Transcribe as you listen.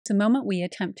The moment we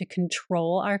attempt to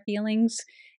control our feelings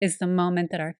is the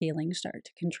moment that our feelings start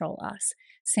to control us.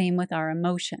 Same with our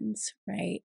emotions,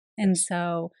 right? And Yes.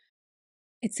 so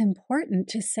it's important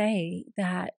to say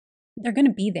that they're going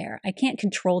to be there. I can't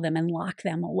control them and lock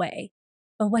them away.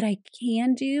 But what I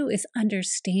can do is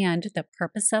understand the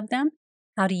purpose of them,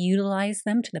 how to utilize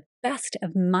them to the best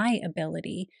of my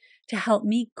ability to help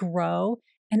me grow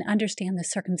and understand the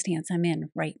circumstance I'm in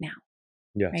right now,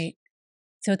 Yes. right?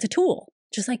 So it's a tool,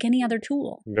 just like any other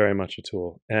tool. Very much a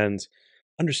tool. And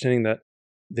understanding that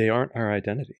they aren't our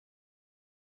identity.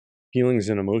 Feelings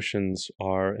and emotions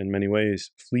are in many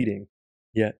ways fleeting,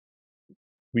 yet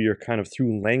we are kind of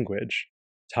through language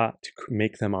taught to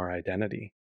make them our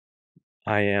identity.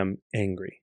 I am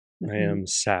angry. I Hmm. am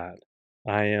sad.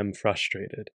 I am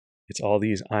frustrated. It's all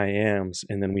these I ams,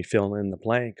 and then we fill in the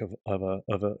blank of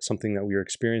something that we are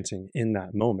experiencing in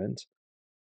that moment.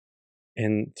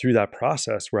 And through that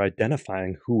process, we're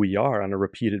identifying who we are on a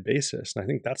repeated basis. And I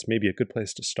think that's maybe a good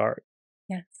place to start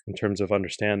Yes. in terms of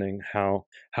understanding how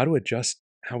to adjust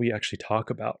how we actually talk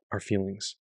about our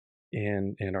feelings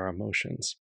and our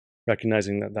emotions,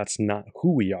 recognizing that that's not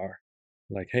who we are.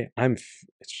 Like, hey, it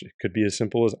could be as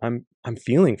simple as I'm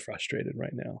feeling frustrated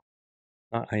right now.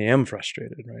 I am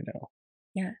frustrated right now.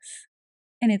 Yes.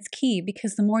 And it's key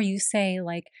because the more you say,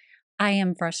 like, I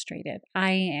am frustrated,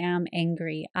 I am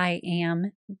angry, I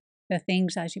am the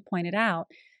things as you pointed out,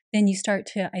 then you start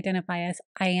to identify as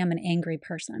I am an angry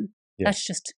person. That's Yes.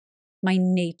 just my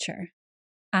nature.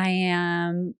 I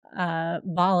am a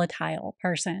volatile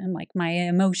person, like my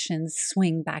emotions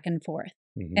swing back and forth.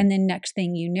 Hmm. And then next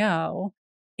thing you know,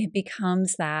 it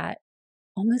becomes that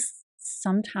almost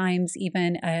sometimes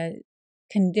even a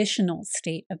conditional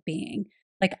state of being.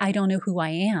 Like, I don't know who I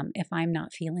am if I'm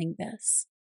not feeling this,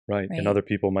 Right. And right? other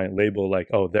people might label like,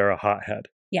 oh, they're a hothead.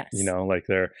 Yes. Like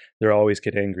they're always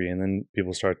get angry, and then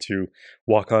people start to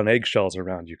walk on eggshells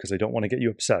around you because they don't want to get you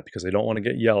upset, because they don't want to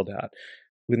get yelled at.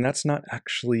 When that's not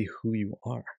actually who you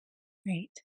are. Right.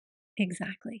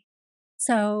 Exactly.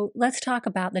 So let's talk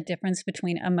about the difference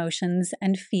between emotions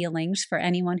and feelings for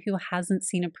anyone who hasn't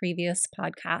seen a previous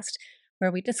podcast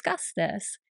where we discuss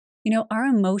this. Our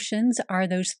emotions are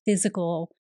those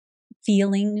physical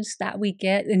feelings that we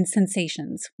get and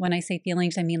sensations. When I say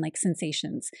feelings, I mean like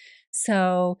sensations.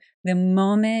 So the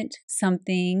moment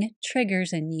something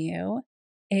triggers in you,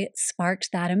 it sparks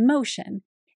that emotion.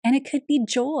 And it could be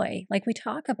joy, like we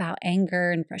talk about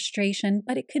anger and frustration,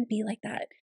 but it could be like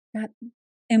that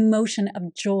emotion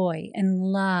of joy and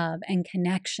love and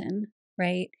connection,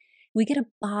 right? We get a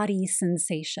body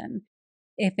sensation.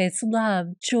 If it's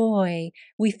love, joy,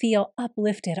 we feel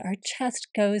uplifted. Our chest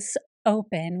goes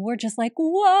open. We're just like,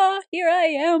 whoa, here I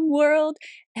am, world.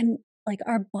 And like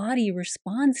our body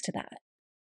responds to that.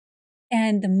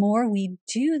 And the more we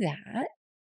do that,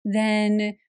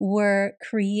 then we're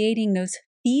creating those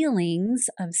feelings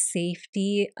of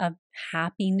safety, of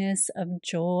happiness, of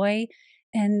joy.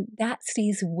 And that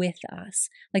stays with us.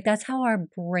 Like that's how our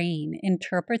brain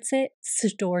interprets it,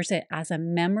 stores it as a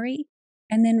memory,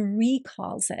 and then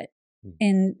recalls it Mm.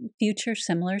 in future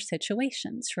similar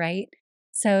situations, right?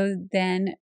 So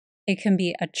then it can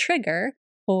be a trigger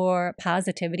for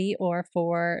positivity or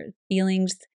for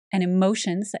feelings and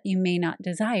emotions that you may not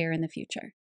desire in the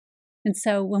future. And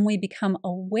so when we become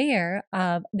aware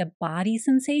of the body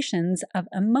sensations of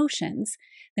emotions,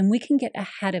 then we can get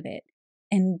ahead of it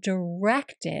and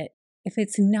direct it if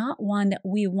it's not one that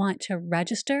we want to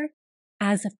register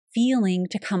as a feeling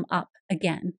to come up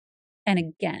again and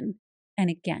again and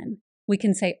again. We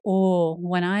can say, oh,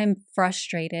 when I'm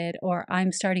frustrated or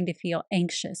I'm starting to feel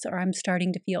anxious or I'm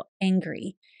starting to feel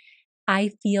angry,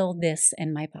 I feel this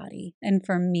in my body. And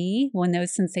for me, when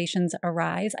those sensations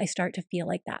arise, I start to feel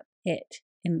like that pit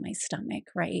in my stomach,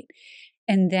 right?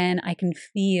 And then I can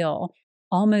feel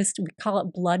almost, we call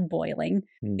it blood boiling,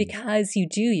 Mm. because you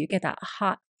get that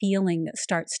hot feeling that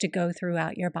starts to go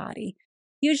throughout your body.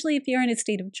 Usually, if you're in a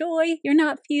state of joy, you're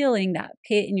not feeling that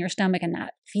pit in your stomach and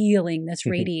that feeling that's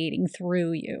radiating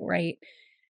through you, right?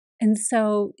 And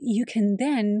so you can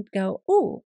then go,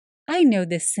 oh, I know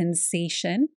this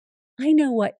sensation. I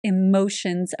know what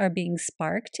emotions are being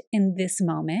sparked in this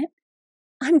moment.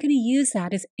 I'm going to use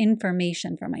that as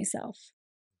information for myself.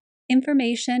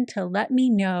 Information to let me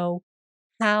know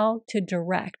how to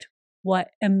direct what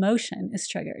emotion is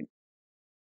triggered.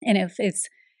 And if it's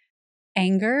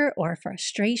anger or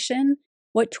frustration,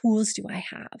 what tools do I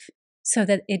have so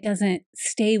that it doesn't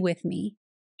stay with me?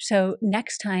 So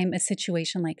next time a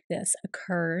situation like this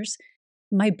occurs,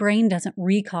 my brain doesn't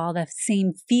recall the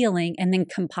same feeling and then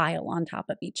compile on top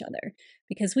of each other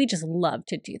because we just love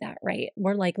to do that, right?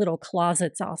 We're like little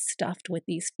closets all stuffed with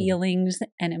these Mhm. feelings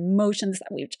and emotions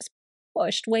that we've just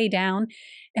pushed way down.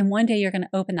 And one day you're going to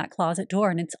open that closet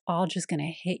door and it's all just going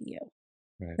to hit you.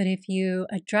 Right. But if you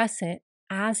address it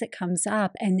as it comes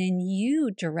up and then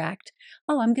you direct,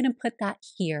 oh, I'm going to put that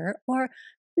here, or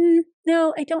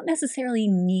no, I don't necessarily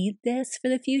need this for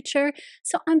the future.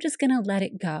 So I'm just going to let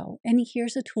it go. And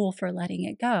here's a tool for letting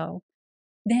it go.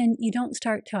 Then you don't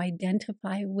start to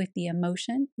identify with the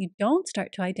emotion. You don't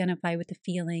start to identify with the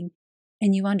feeling.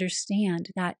 And you understand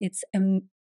that it's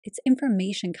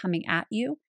information coming at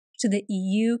you so that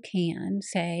you can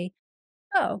say,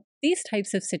 oh, these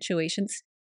types of situations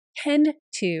tend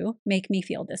to make me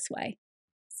feel this way.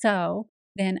 So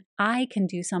then I can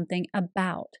do something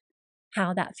about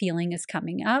how that feeling is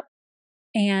coming up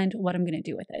and what I'm going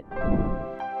to do with it.